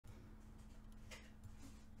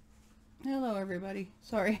Hello everybody.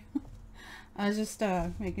 Sorry. I was just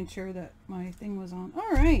making sure that my thing was on.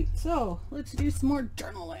 Alright, so let's do some more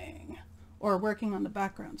journaling. Or working on the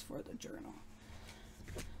backgrounds for the journal.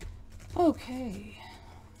 Okay.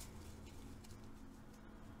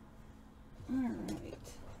 Alright.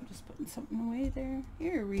 I'm just putting something away there.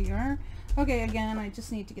 Here we are. Okay, again, I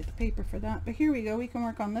just need to get the paper for that. But here we go. We can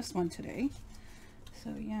work on this one today.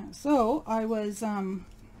 So yeah. So I was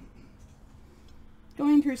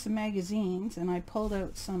going through some magazines and I pulled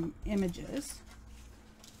out some images.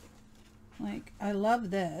 Like, I love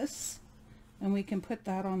this, and we can put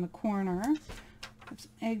that on the corner. Some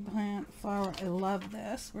eggplant, flower. I love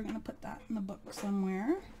this. We're going to put that in the book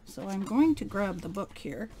somewhere. So I'm going to grab the book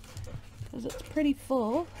here because it's pretty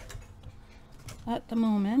full at the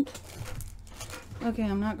moment. Okay,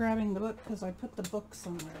 I'm not grabbing the book because I put the book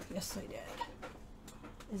somewhere. Yes, I did.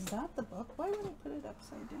 Is that the book? Why would I put it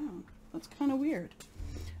upside down? That's kind of weird.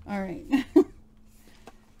 All right.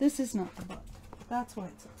 This is not the book. That's why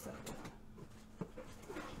it's upside down.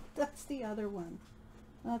 That's the other one.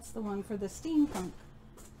 That's the one for the steampunk.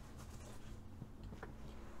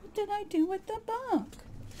 What did I do with the book?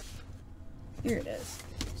 Here it is.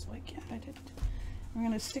 Just like, yeah, I did. I'm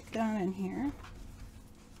going to stick that in here.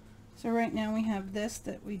 So right now we have this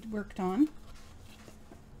that we worked on.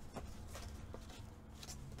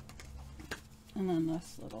 And then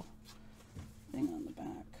this little thing on the back.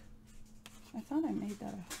 I thought I made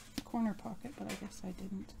that a corner pocket, but I guess I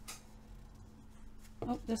didn't.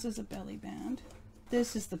 Oh, this is a belly band.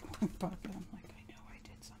 This is the corner pocket. I'm like, I know I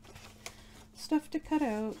did something. Stuff to cut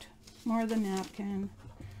out. More of the napkin.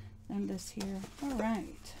 And this here. All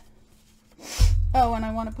right. Oh, and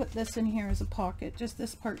I want to put this in here as a pocket. Just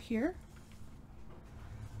this part here.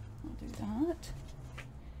 I'll do that.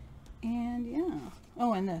 And yeah.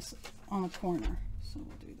 Oh, and this on the corner. So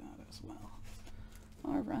we'll do that as well.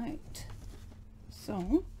 All right.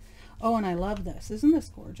 So, oh, and I love this. Isn't this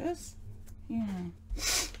gorgeous? Yeah.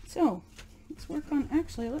 So, let's work on,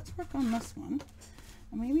 actually, let's work on this one.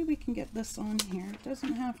 And maybe we can get this on here. It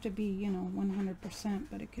doesn't have to be, you know, 100%,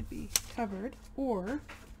 but it could be covered. Or,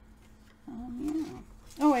 yeah.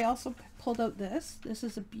 Oh, I also pulled out this. This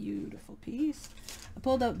is a beautiful piece. I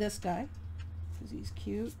pulled out this guy because he's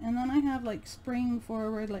cute. And then I have like spring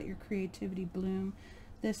forward, let your creativity bloom.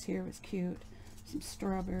 This here was cute. Some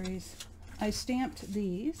strawberries. I stamped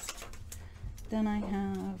these. Then I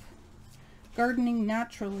have gardening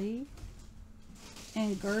naturally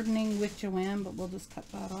and gardening with Joanne, but we'll just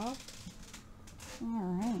cut that off. All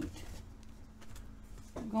right.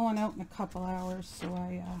 I'm going out in a couple hours, so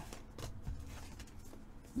I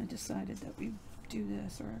decided that we do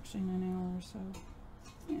this, or actually in an hour or so.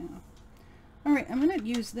 Yeah. All right, I'm going to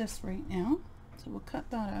use this right now. So we'll cut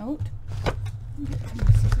that out. Get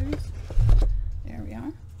my scissors. There we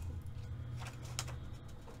are.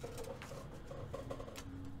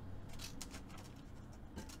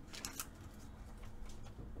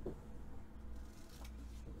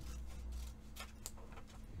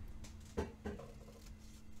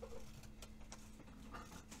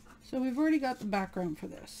 So we've already got the background for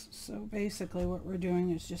this. So basically what we're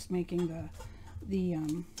doing is just making what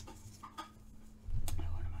am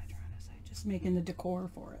I trying to say? Just making the decor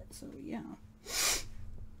for it. So yeah.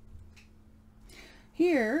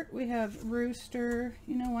 Here we have rooster.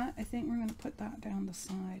 You know what? I think we're going to put that down the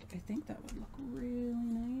side. I think that would look really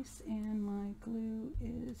nice. And my glue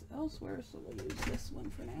is elsewhere, so we'll use this one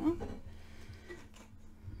for now.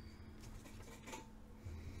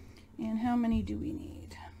 And how many do we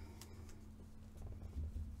need?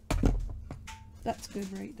 That's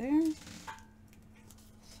good right there.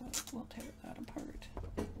 So we'll tear that apart.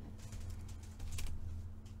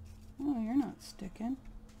 Oh, you're not sticking.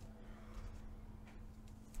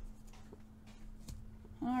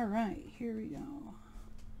 All right, here we go.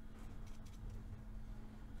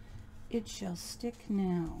 It shall stick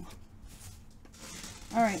now.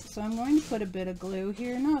 All right, so I'm going to put a bit of glue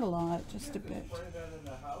here. Not a lot, just a bit.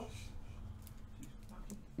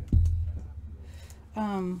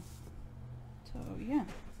 So yeah.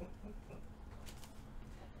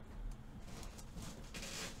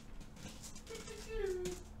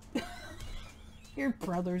 Your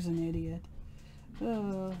brother's an idiot.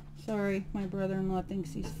 Oh, sorry, my brother-in-law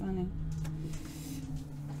thinks he's funny.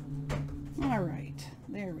 All right,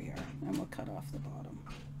 there we are. And we'll cut off the bottom.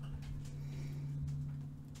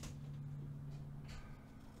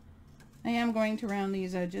 I am going to round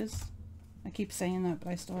these edges. I keep saying that, but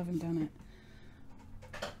I still haven't done it.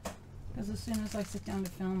 Because as soon as I sit down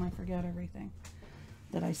to film, I forget everything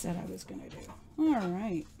that I said I was going to do. All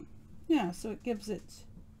right. Yeah, so it gives it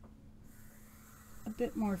a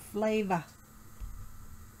bit more flavor.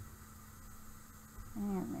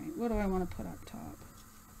 All right, what do I want to put up top?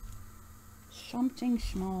 Something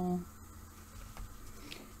small.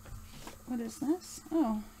 What is this?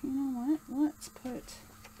 Oh, you know what? Let's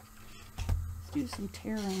do some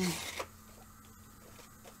tearing.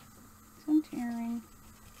 Some tearing.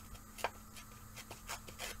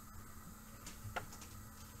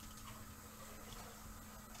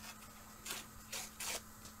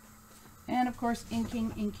 And of course,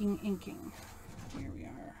 inking, inking, inking. Here we are.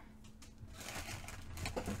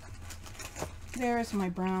 There's my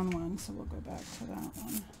brown one, so we'll go back to that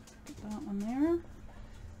one. Put that one there.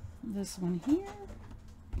 This one here.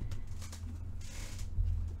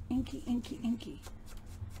 Inky, inky, inky.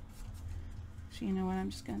 So you know what, I'm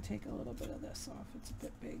just going to take a little bit of this off. It's a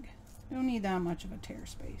bit big. We don't need that much of a tear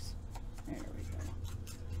space. There we go.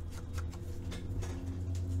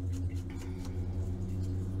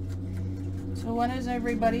 So what is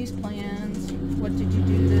everybody's plans? What did you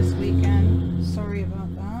do this weekend? Sorry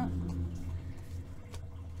about that.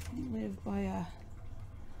 I live by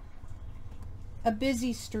a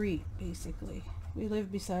busy street, basically. We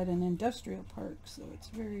live beside an industrial park, so it's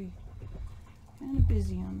very kind of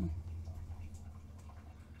busy on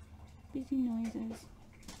busy noises.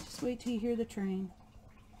 Just wait till you hear the train.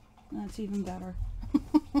 That's even better.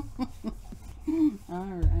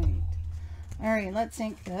 All right, let's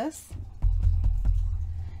ink this.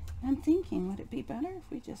 I'm thinking, would it be better if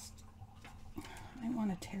we just, I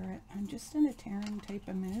want to tear it. I'm just in a tearing type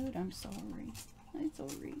of mood. I'm sorry. I'm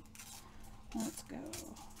sorry. Let's go.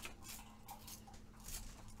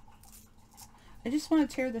 I just want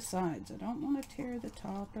to tear the sides. I don't want to tear the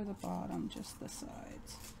top or the bottom, just the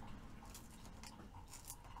sides.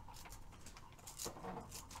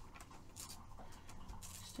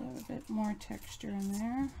 Just have a bit more texture in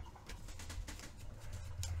there.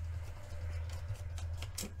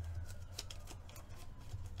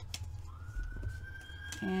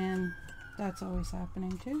 And that's always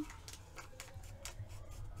happening too.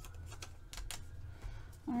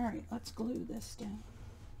 All right, let's glue this down.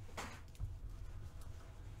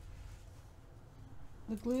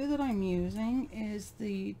 The glue that I'm using is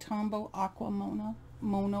the Tombow Aqua Mono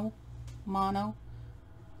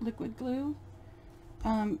liquid glue.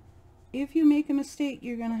 If you make a mistake,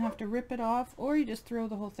 you're gonna have to rip it off, or you just throw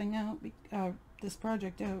the whole thing out, this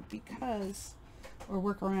project out, because, or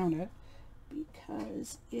work around it,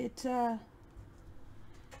 because it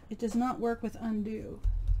does not work with Undo.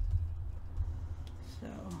 So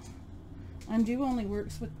Undo only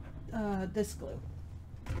works with this glue,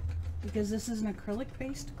 because this is an acrylic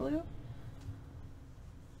based glue.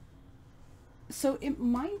 So it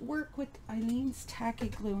might work with Eileen's tacky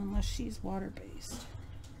glue unless she's water based.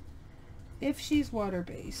 If she's water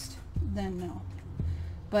based, then no.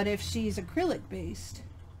 But if she's acrylic based,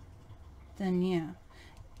 then yeah.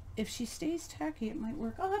 If she stays tacky, it might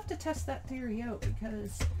work. I'll have to test that theory out,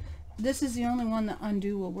 because this is the only one that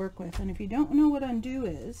Undo will work with. And if you don't know what Undo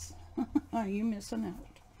is, you're missing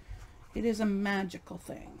out. It is a magical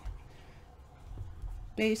thing.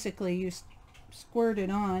 Basically, you squirt it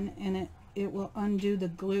on, and it will undo the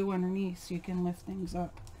glue underneath, so you can lift things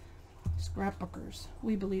up. Scrapbookers,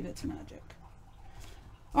 we believe it's magic.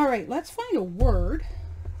 All right, let's find a word.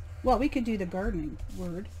 Well, we could do the gardening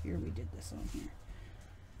word. Here, we did this on here.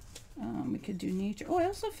 We could do nature. Oh, I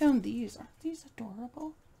also found these. Aren't these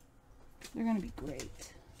adorable? They're going to be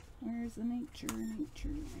great. Where's the nature?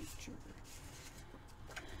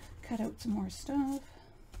 Cut out some more stuff.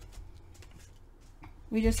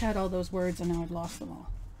 We just had all those words, and now I've lost them all.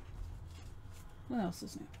 What else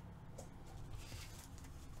is new?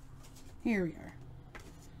 Here we are.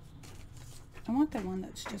 I want the one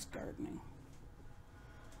that's just gardening.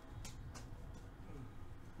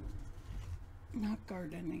 Not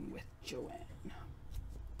gardening with Joanne.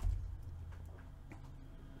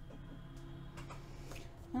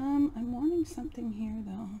 I'm wanting something here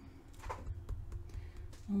though.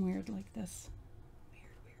 I'm weird like this.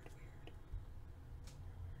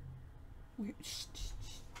 Weird. Shh, shh,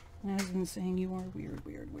 shh. My husband's saying you are weird.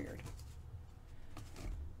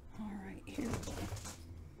 Alright, here we go.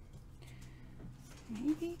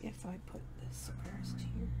 Maybe if I put this first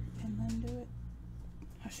here and then do it.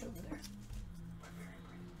 Hush over there.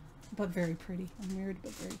 But very pretty. I'm weird,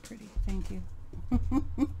 but very pretty. Thank you.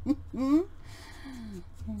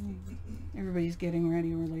 Everybody's getting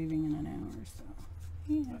ready. We're leaving in an hour, so.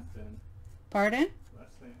 Yeah. Pardon?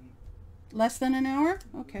 Less than an hour?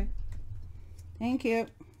 Okay. Thank you.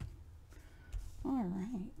 All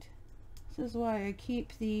right. This is why I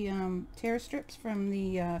keep the tear strips from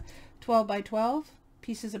the 12 by 12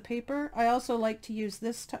 pieces of paper. I also like to use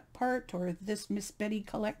this part, or this Miss Betty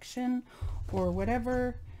collection, or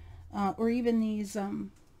whatever. or even these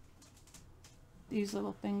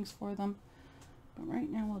little things for them. But right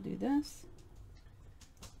now we'll do this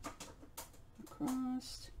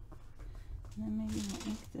across, and then maybe we'll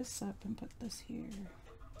ink this up and put this here.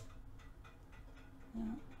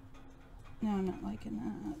 No, I'm not liking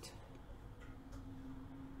that.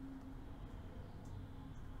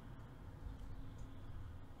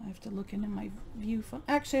 I have to look into my view phone.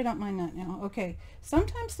 Actually, I don't mind that now. Okay,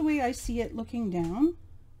 sometimes the way I see it looking down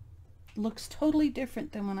looks totally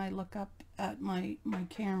different than when I look up at my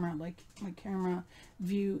camera, like my camera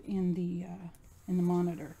view in the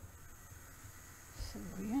monitor. So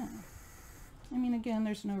yeah, I mean, again,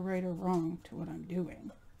 there's no right or wrong to what I'm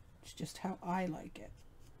doing. It's just how I like it.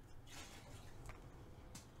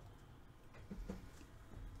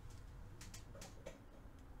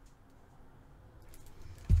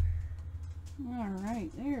 All right,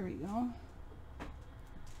 there we go.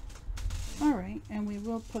 All right, and we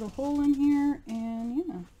will put a hole in here, and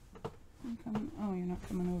yeah. Oh, you're not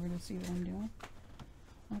coming over to see what I'm doing.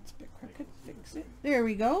 That's a bit crooked. Fix it. There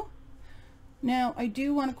we go. Now, I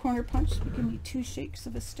do want a corner punch, so we can do 2 shakes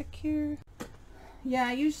of a stick here. Yeah,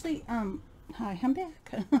 I usually, hi, I'm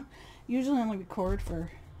back. Usually only record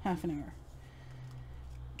for half an hour.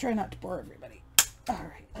 Try not to bore everybody. All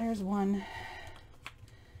right, there's 1.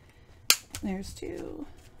 There's 2.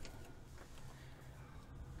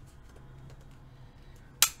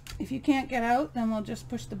 If you can't get out, then we'll just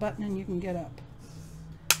push the button and you can get up.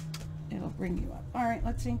 It'll bring you up. All right,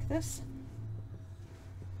 let's ink this.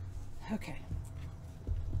 Okay.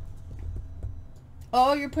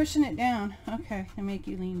 Oh, you're pushing it down. Okay, I make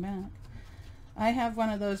you lean back. I have one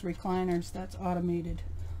of those recliners that's automated.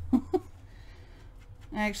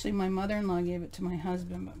 Actually, my mother-in-law gave it to my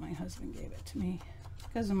husband, but my husband gave it to me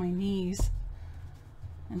because of my knees.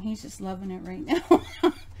 And he's just loving it right now.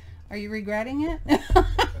 Are you regretting it?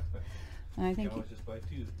 I think you can always just buy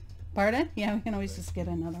 2. Pardon? Yeah, we can always just get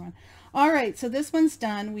another one. All right, so this one's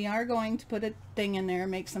done. We are going to put a thing in there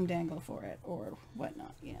and make some dangle for it or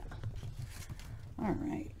whatnot. Yeah. All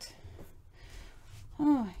right.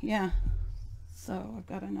 Oh, yeah. So I've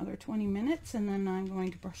got another 20 minutes, and then I'm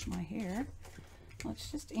going to brush my hair. Let's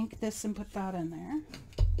just ink this and put that in there.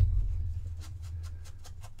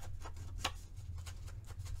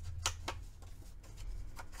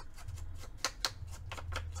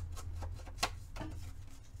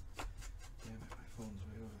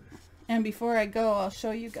 And before I go, I'll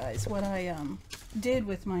show you guys what I did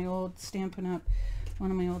with my old Stampin' Up,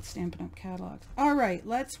 one of my old Stampin' Up catalogs. All right,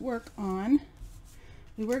 let's work on,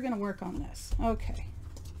 we were going to work on this. Okay.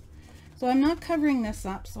 So I'm not covering this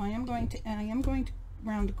up, so I am going to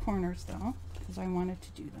round the corners though, because I wanted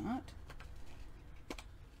to do that.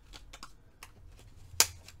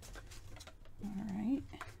 All right.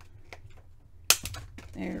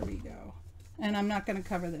 There we go. And I'm not going to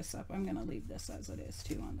cover this up. I'm going to leave this as it is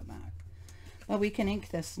too on the back. But we can ink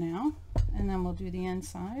this now, and then we'll do the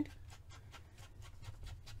inside.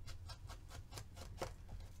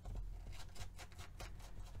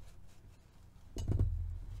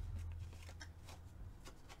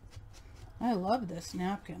 I love this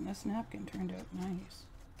napkin. This napkin turned out nice.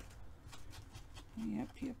 Yep,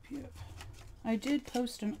 yep, yep. I did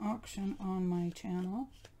post an auction on my channel.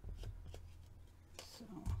 So,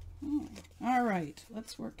 all right,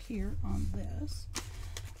 let's work here on this.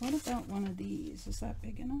 What about one of these? Is that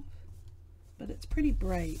big enough? But it's pretty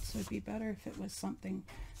bright, so it'd be better if it was something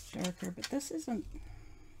darker. But this isn't.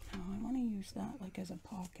 Oh, I want to use that like as a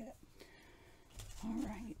pocket. All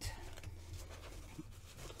right.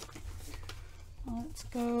 Let's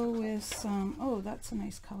go with some. Oh, that's a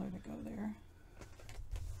nice color to go there.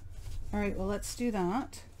 All right, well, let's do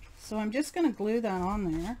that. So I'm just going to glue that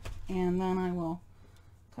on there, and then I will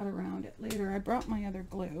cut around it later. I brought my other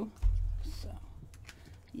glue, so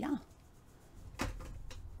yeah.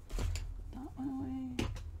 That one away.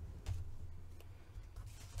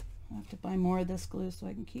 I have to buy more of this glue so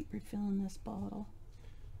I can keep refilling this bottle.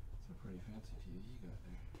 It's a pretty fancy TV you got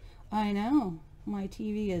there. I know. My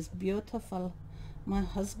TV is beautiful. My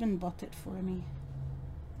husband bought it for me.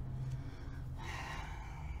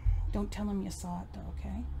 Don't tell him you saw it though,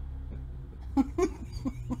 okay?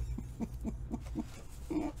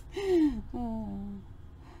 Oh.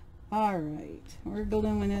 All right, we're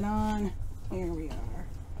gluing it on. Here we are.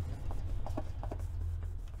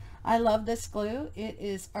 I love this glue. It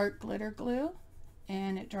is Art Glitter glue,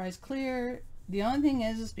 and it dries clear. The only thing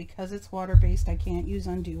is because it's water-based, I can't use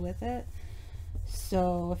undo with it.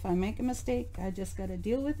 So if I make a mistake, I just got to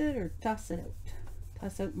deal with it or toss it out.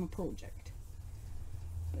 Toss out my project.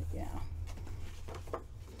 But yeah.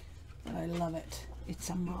 But I love it. It's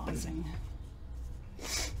amazing.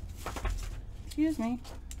 Excuse me.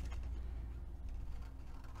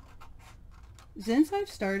 Since I've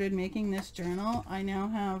started making this journal, I now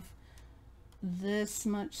have this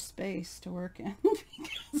much space to work in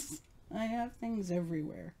because I have things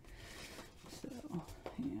everywhere. So,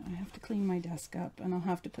 yeah, I have to clean my desk up, and I'll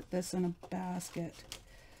have to put this in a basket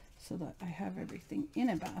so that I have everything in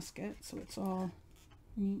a basket so it's all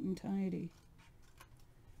neat and tidy.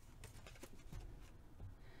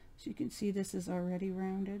 So you can see this is already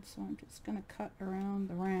rounded, so I'm just going to cut around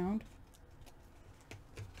the round.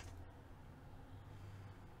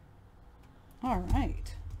 All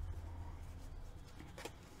right.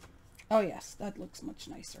 Oh yes, that looks much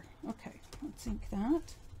nicer. Okay, let's ink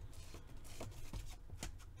that.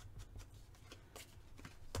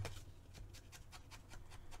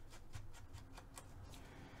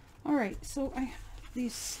 All right, so I have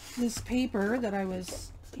this paper that I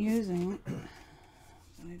was using, but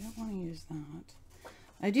I don't want to use that.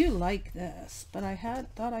 I do like this, but I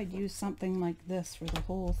thought I'd use something like this for the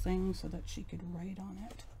whole thing so that she could write on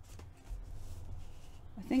it.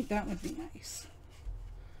 I think that would be nice.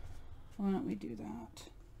 Why don't we do that?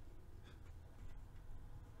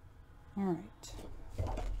 All right.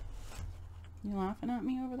 You laughing at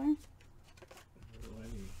me over there? Never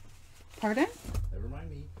mind me. Pardon? Never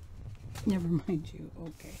mind me. Never mind you.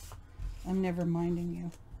 Okay. I'm never minding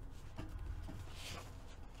you.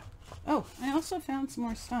 Oh, I also found some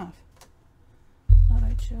more stuff. Thought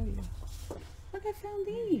I'd show you. Look, I found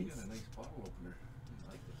You these. got a nice bottle opener.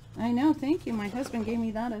 I like this. I know, thank you. My husband gave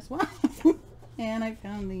me that as well. And I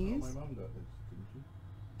found Oh, these. my mom got this,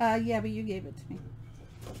 didn't you? Yeah, but you gave it to me.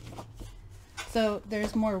 So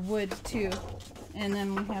there's more wood too. And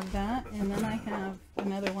then we have that. And then I have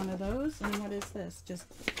another one of those. And what is this? Just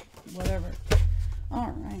whatever.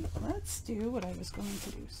 All right, let's do what I was going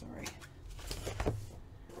to do. Sorry.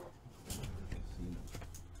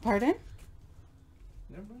 Pardon?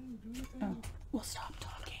 Never mind, do your thing. Oh, well, stop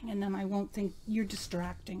talking, and then I won't think you're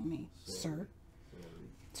distracting me, sir. Sorry.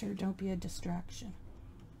 Sir, don't be a distraction.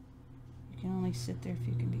 You can only sit there if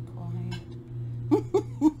you can be quiet.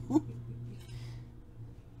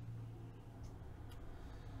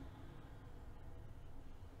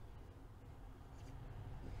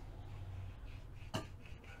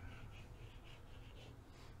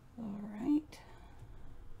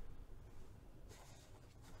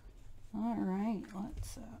 All right,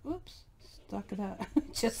 let's, oops, stuck that.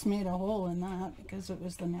 Just made a hole in that because it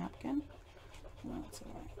was the napkin. That's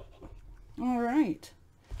all right. All right,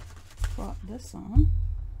 plop this on.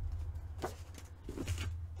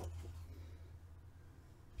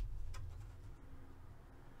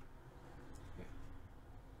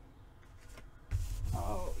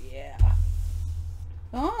 Oh, yeah.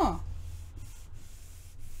 Oh!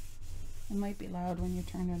 It might be loud when you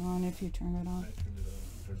turn it on, if you turn it on. I turned it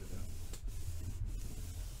on, turned it down.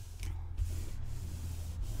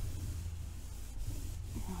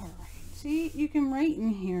 Alright, see, you can write in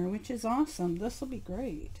here, which is awesome. This will be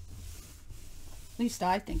great. At least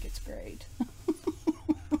I think it's great.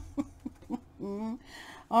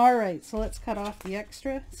 Alright, so let's cut off the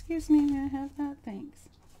extra. Excuse me, may I have that? Thanks.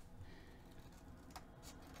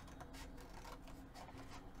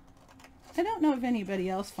 I don't know if anybody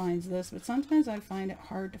else finds this, but sometimes I find it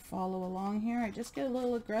hard to follow along here. I just get a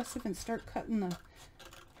little aggressive and start cutting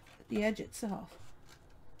the edge itself.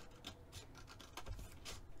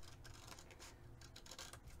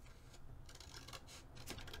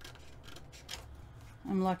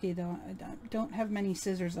 I'm lucky though, I don't have many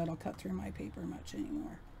scissors that'll cut through my paper much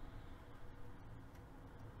anymore.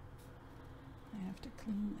 I have to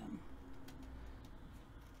clean them.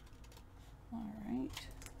 All right.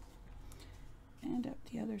 And up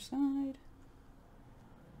the other side.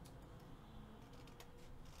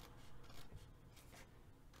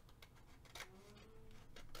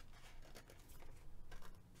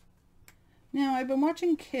 Now I've been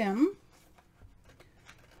watching Kim,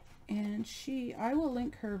 and I will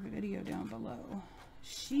link her video down below.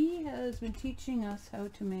 She has been teaching us how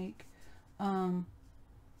to make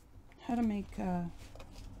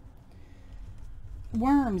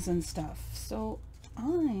worms and stuff. So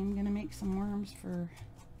I'm gonna make some worms for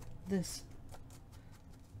this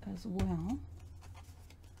as well.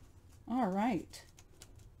 All right,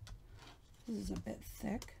 this is a bit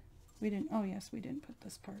thick. Oh yes, we didn't put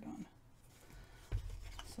this part on.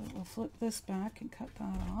 So we'll flip this back and cut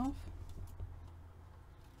that off.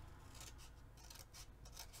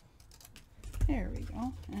 There we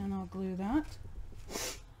go, and I'll glue that.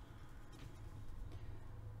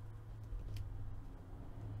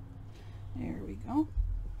 There we go.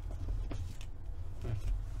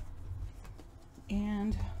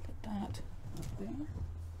 And put that up there.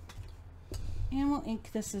 And we'll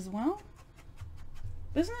ink this as well.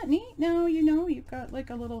 Isn't that neat? Now you know you've got like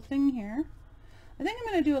a little thing here. I think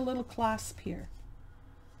I'm going to do a little clasp here.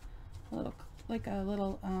 A little, like a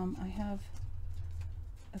little, I have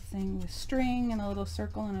a thing with string and a little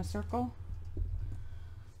circle and a circle.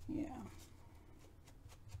 Yeah.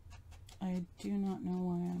 I do not know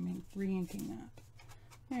why I'm re-inking that.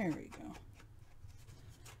 There we go.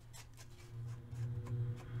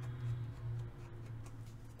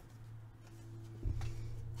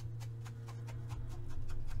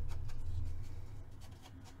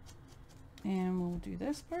 And we'll do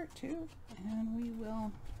this part too, and we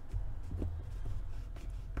will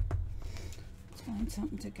find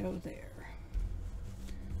something to go there.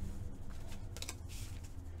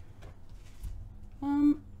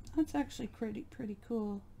 That's actually pretty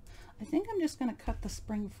cool. I think I'm just going to cut the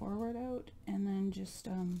spring forward out and then just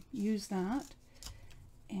use that,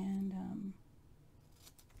 and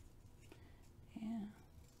yeah.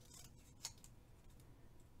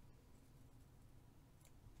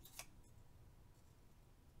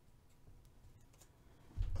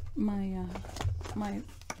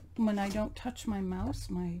 When I don't touch my mouse,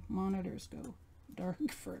 my monitors go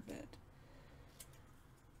dark for a bit.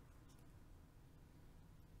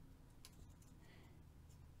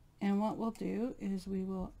 And what we'll do is we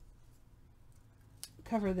will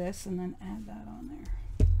cover this and then add that on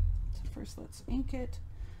there. So first let's ink it,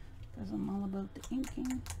 because I'm all about the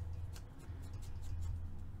inking.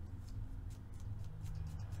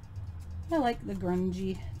 I like the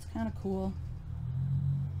grungy, it's kind of cool.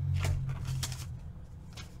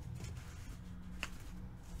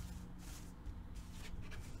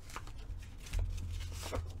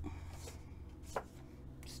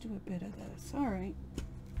 Just do a bit of this, all right.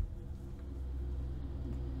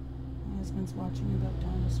 My husband's watching about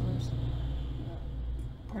dinosaurs.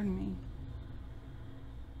 Pardon me.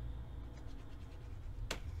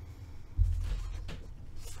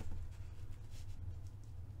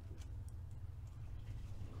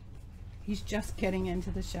 He's just getting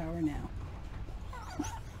into the shower now.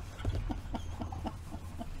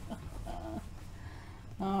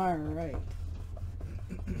 All right.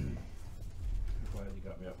 I'm glad you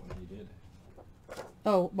got me up when you did.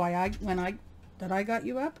 Oh, that I got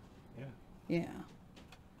you up? Yeah. Yeah.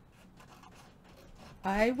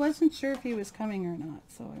 I wasn't sure if he was coming or not,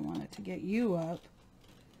 so I wanted to get you up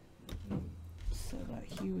so that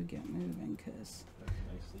he would get moving, because That's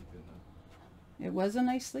a nice sleep in, huh? it was a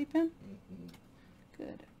nice sleep in? Mm-hmm.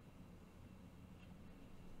 Good.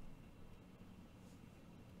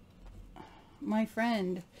 My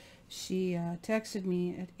friend, she texted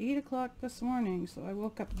me at 8 o'clock this morning, so I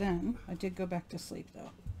woke up then. I did go back to sleep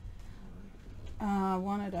though.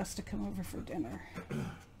 Wanted us to come over for dinner.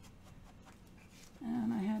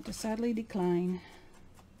 And I had to sadly decline.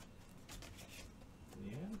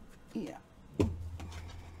 Yeah? Yeah.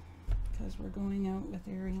 Because we're going out with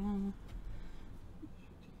Ariana.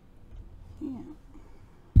 Yeah.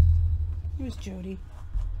 It was Jody.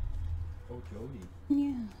 Oh, Jody.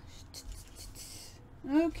 Yeah.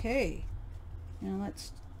 Okay. Now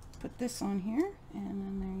let's put this on here, and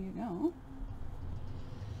then there you go.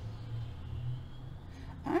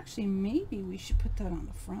 Actually, maybe we should put that on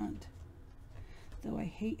the front. Though I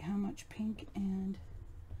hate how much pink and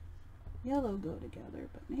yellow go together,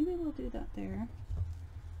 but maybe we'll do that there.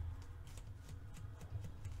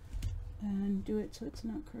 And do it so it's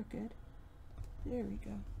not crooked. There we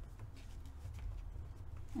go.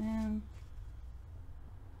 And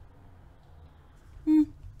yeah,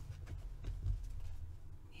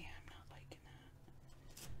 I'm not liking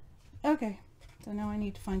that. Okay, so now I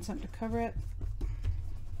need to find something to cover it.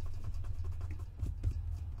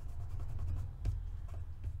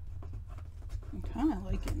 I'm kind of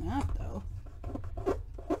liking that though.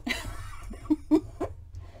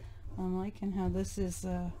 I'm liking how this is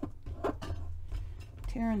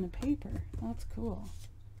tearing the paper. That's cool.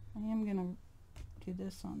 I am gonna do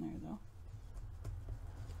this on there though.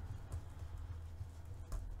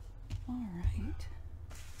 All right.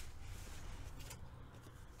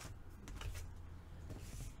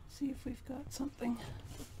 See if we've got something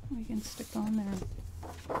we can stick on there.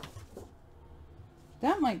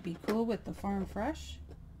 That might be cool with the Farm Fresh.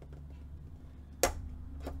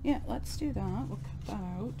 Yeah, let's do that. We'll cut that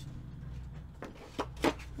out.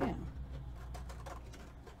 Yeah.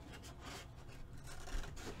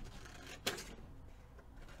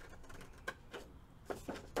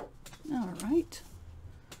 All right.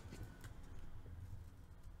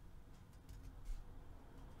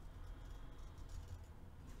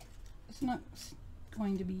 It's not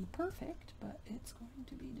going to be perfect, but it's going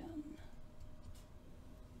to be done.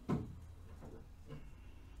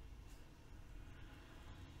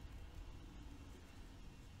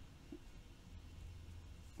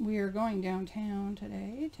 we are going downtown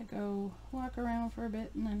today to go walk around for a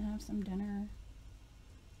bit and then have some dinner.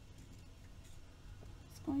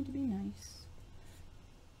 It's going to be nice.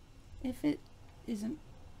 If it isn't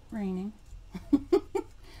raining.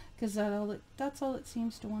 Because that's all it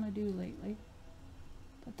seems to want to do lately.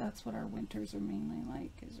 But that's what our winters are mainly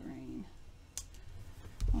like, is rain.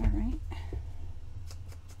 Alright.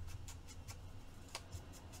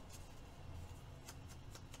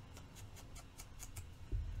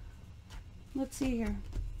 Let's see here.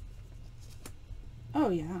 Oh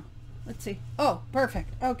yeah. Let's see. Oh,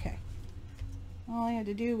 perfect. Okay. All I had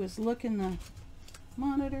to do was look in the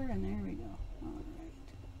monitor and there we go. Alright.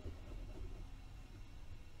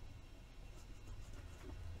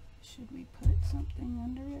 Should we put something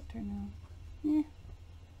under it or no? Yeah.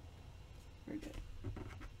 We're good.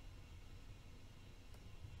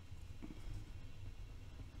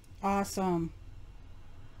 Awesome.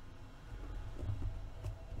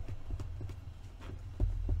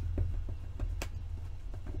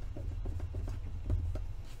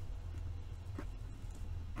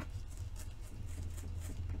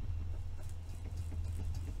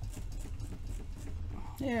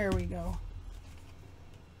 There we go.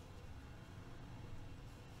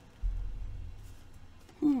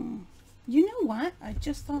 You know what? I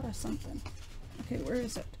just thought of something. Okay, where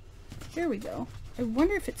is it? There we go. I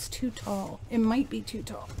wonder if it's too tall. It might be too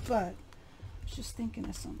tall, but I was just thinking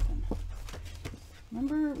of something.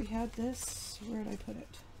 Remember we had this? Where did I put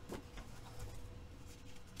it?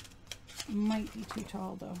 It might be too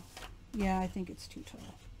tall though. Yeah, I think it's too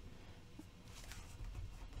tall.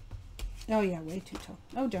 Oh yeah, way too tall.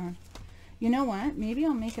 Oh darn. You know what? Maybe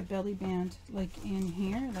I'll make a belly band like in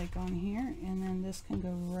here, like on here, and then this can go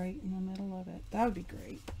right in the middle of it. That would be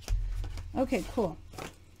great. Okay, cool.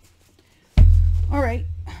 All right.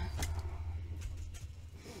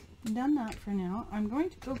 Done that for now. I'm going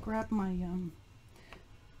to go grab my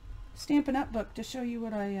Stampin' Up! Book to show you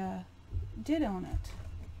what I did on it.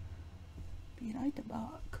 Be right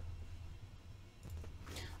back.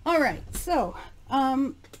 All right, so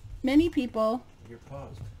many people. You're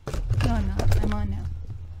paused. No, I'm not. I'm on now.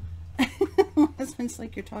 My husband's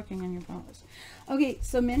like, you're talking on your pause. Okay,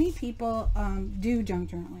 so many people do junk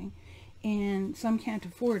journaling, and some can't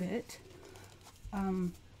afford it.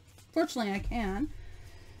 Fortunately, I can.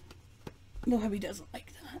 No, hubby doesn't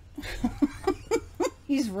like that.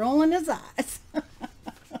 He's rolling his eyes.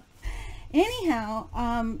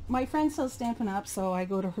 Anyhow, my friend sells Stampin' Up, so I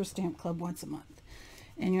go to her stamp club once a month,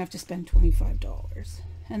 and you have to spend $25.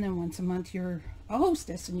 And then once a month you're a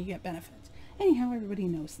hostess and you get benefits. Anyhow, everybody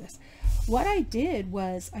knows this. What I did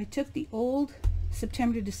was I took the old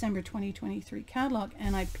September to December 2023 catalog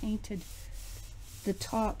and I painted the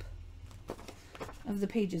top of the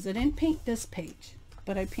pages. I didn't paint this page,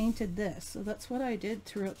 but I painted this. So that's what I did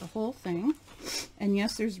throughout the whole thing. And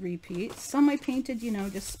yes, there's repeats. Some I painted, you know,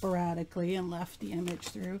 just sporadically and left the image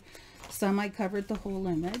through. Some I covered the whole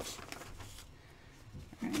image.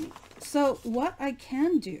 Right. So what I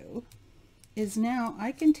can do is now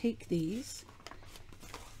I can take these,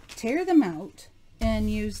 tear them out,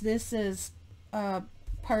 and use this as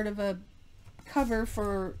part of a cover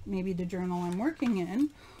for maybe the journal I'm working in,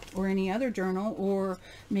 or any other journal, or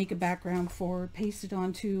make a background for, paste it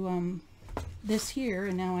onto this here,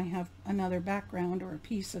 and now I have another background or a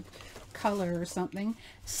piece of color or something,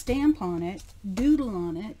 stamp on it, doodle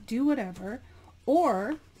on it, do whatever,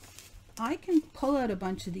 or I can pull out a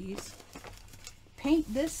bunch of these,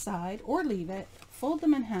 paint this side or leave it, fold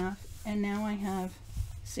them in half, and now I have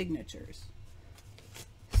signatures.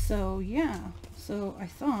 So yeah, so I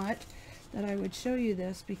thought that I would show you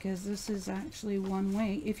this because this is actually one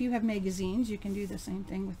way. If you have magazines, you can do the same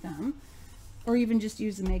thing with them, or even just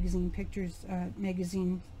use the magazine pictures,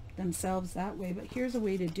 magazine themselves that way. But here's a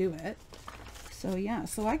way to do it. So yeah,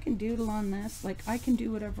 so I can doodle on this, like I can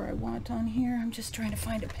do whatever I want on here. I'm just trying to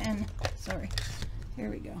find a pen. Sorry. Here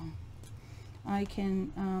we go. I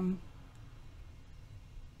can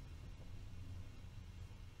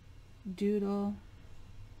doodle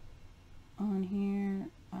on here.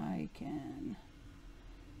 I can,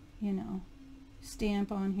 you know,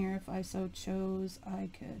 stamp on here if I so chose. I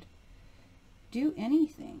could do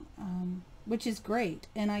anything, which is great.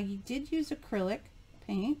 And I did use acrylic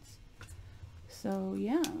paints. So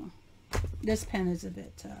yeah, this pen is a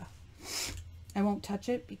bit, I won't touch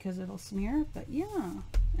it because it'll smear, but yeah.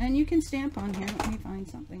 And you can stamp on here. Let me find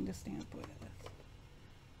something to stamp with.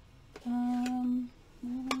 We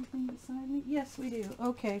have anything beside me? Yes, we do.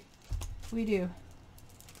 Okay, we do.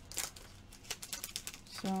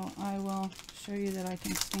 So I will show you that I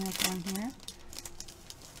can stamp on here.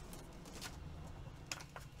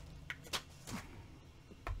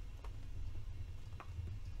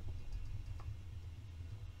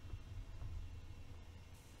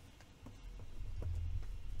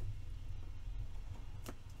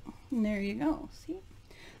 And there you go. See?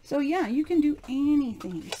 So yeah, you can do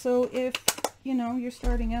anything. So if, you know, you're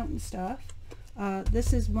starting out and stuff,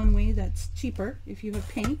 this is one way that's cheaper if you have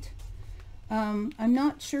paint. I'm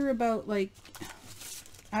not sure about, like,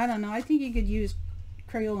 I don't know. I think you could use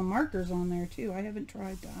Crayola markers on there too. I haven't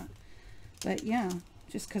tried that. But yeah,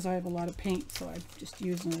 just because I have a lot of paint, so I'm just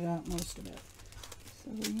using it out, most of it. So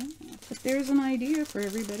yeah, but there's an idea for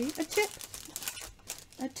everybody.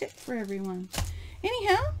 A tip for everyone.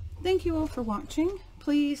 Anyhow, thank you all for watching.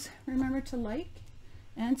 Please remember to like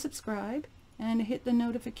and subscribe and hit the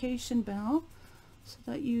notification bell so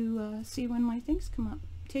that you see when my things come up.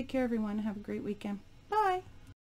 Take care, everyone. Have a great weekend. Bye.